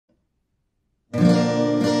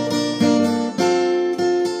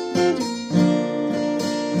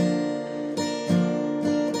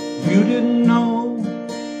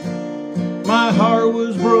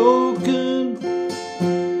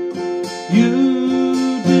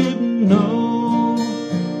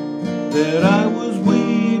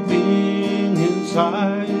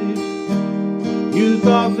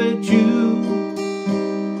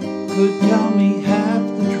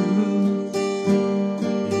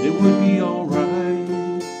would be alright.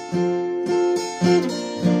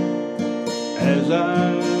 As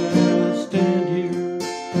I stand here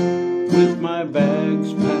with my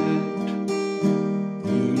bags packed,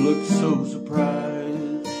 you look so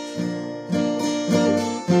surprised.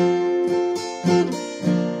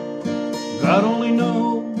 God only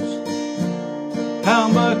knows how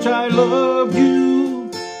much I loved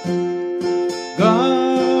you.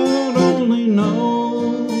 God only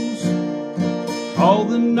knows all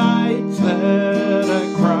the nights that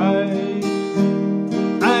I cried.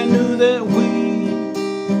 I knew that we,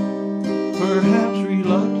 perhaps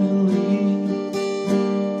reluctantly,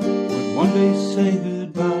 would one day say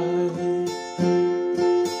goodbye.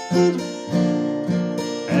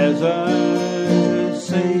 As I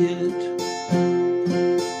say it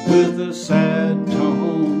with a sad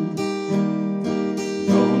tone,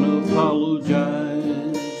 don't apologize.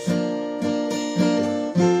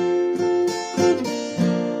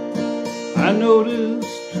 I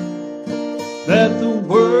noticed that the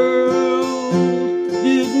world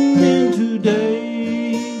didn't end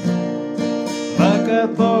today like I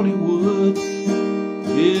thought it would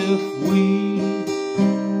if we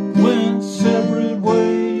went separate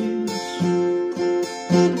ways.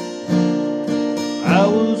 I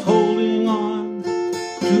was holding on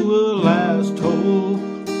to a last hope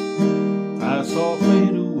I saw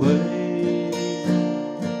fade away.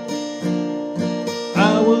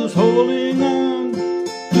 I was holding on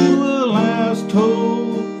to a last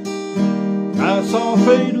hope I saw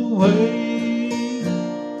fade away.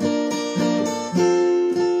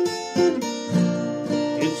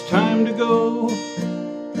 It's time to go,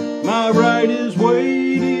 my ride is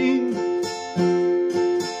waiting.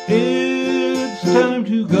 It's time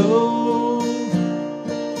to go,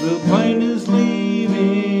 the plane is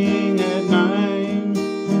leaving at 9.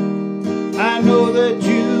 I know that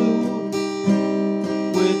you,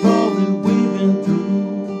 with all that we've been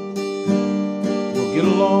through, will get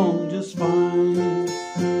along just fine.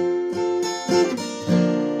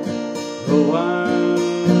 Though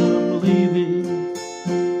I'm leaving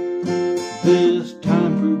this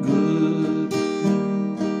time for good,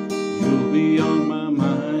 you'll be on my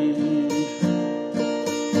mind.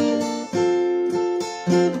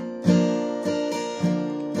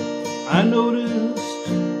 I noticed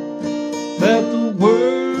that the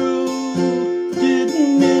world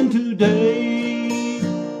didn't end today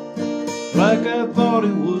like I thought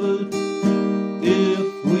it would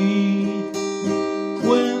if we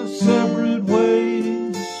went separate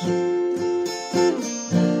ways.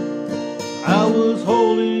 I was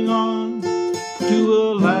holding on to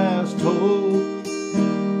a last hope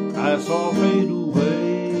I saw fade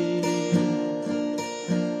away.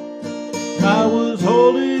 I was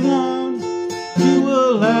holding on to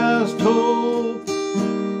a last hope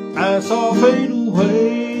I saw fade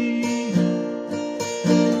away.